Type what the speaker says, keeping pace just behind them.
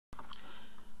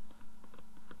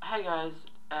Hey guys,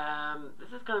 this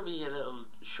is going to be a little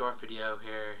short video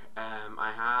here.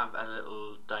 I have a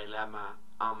little dilemma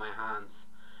on my hands.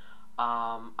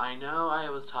 I know I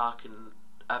was talking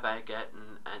about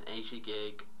getting an 80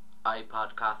 gig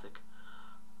iPod Classic,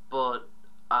 but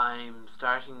I'm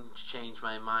starting to change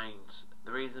my mind.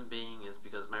 The reason being is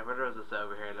because my brother was just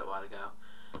over here a little while ago,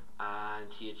 and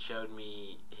he had showed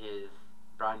me his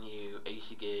brand new 80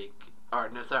 gig, or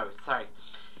no, sorry,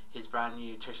 his brand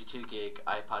new 32 gig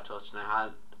iPod Touch, and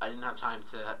I didn't have time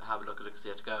to have a look at it because he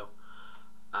had to go,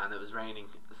 and it was raining.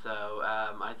 So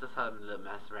I just had a little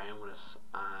mess around with it,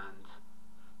 and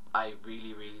I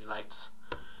really liked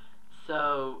it.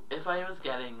 So if I was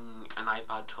getting an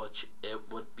iPod Touch, it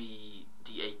would be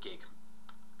the 8 gig.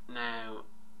 Now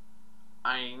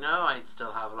I know I'd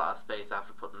still have a lot of space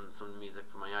after putting some music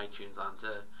from my iTunes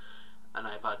onto an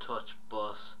iPod Touch,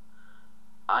 but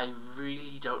I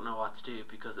really don't know what to do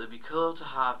because it'd be cool to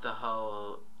have the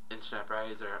whole internet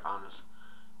browser on it.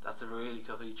 That's a really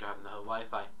cool feature, having the whole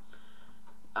Wi-Fi.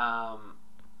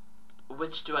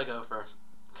 Which do I go for?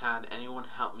 Can anyone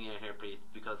help me out here, please?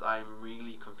 Because I'm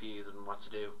really confused on what to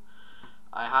do.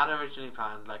 I had originally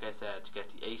planned, like I said, to get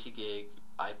the 80 gig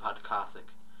iPod Classic,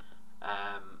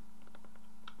 and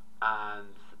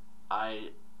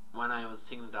when I was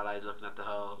thinking that, I was looking at the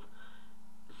whole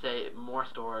say more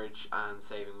storage and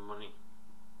saving money,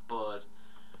 but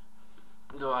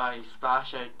do I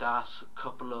splash out that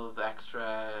couple of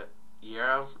extra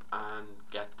euro and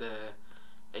get the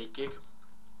 8 gig?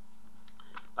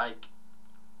 Like,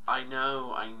 I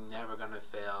know I'm never gonna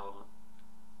fill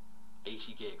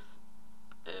 80 gigs.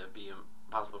 It'd be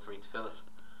impossible for me to fill it.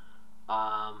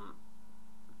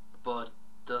 But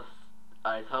just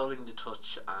I was holding the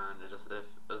Touch, and it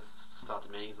felt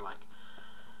amazing,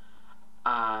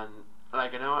 and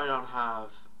like I know I don't have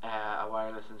a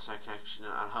wireless internet connection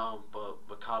at home, but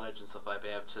with college and stuff I'd be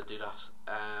able to do that.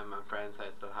 And friends'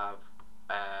 houses that have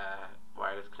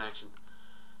wireless connection.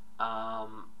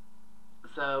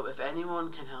 So if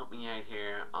anyone can help me out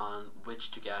here on which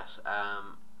to get,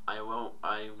 I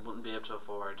wouldn't be able to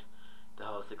afford the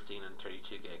whole 16 and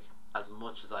 32 gig as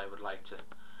much as I would like to.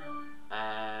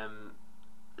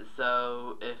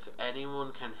 So if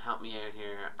anyone can help me out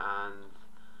here and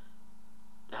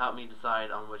help me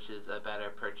decide on which is a better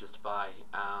purchase to buy,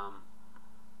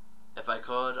 if I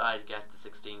could, I'd get the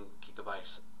 16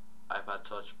 gigabyte iPod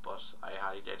Touch, but I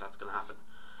highly doubt that's going to happen.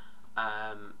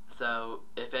 So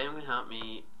if anyone can help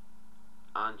me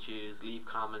on choose, leave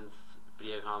comments,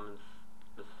 video comments,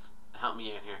 just help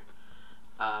me out here.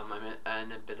 I'm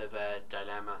in a bit of a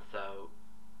dilemma, so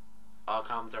all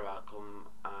comments are welcome,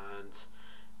 and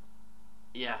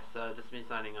yeah, so this is me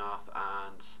signing off,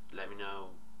 and let me know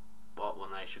what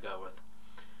one I should go with.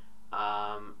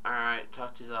 Alright,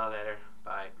 talk to you all later.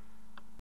 Bye.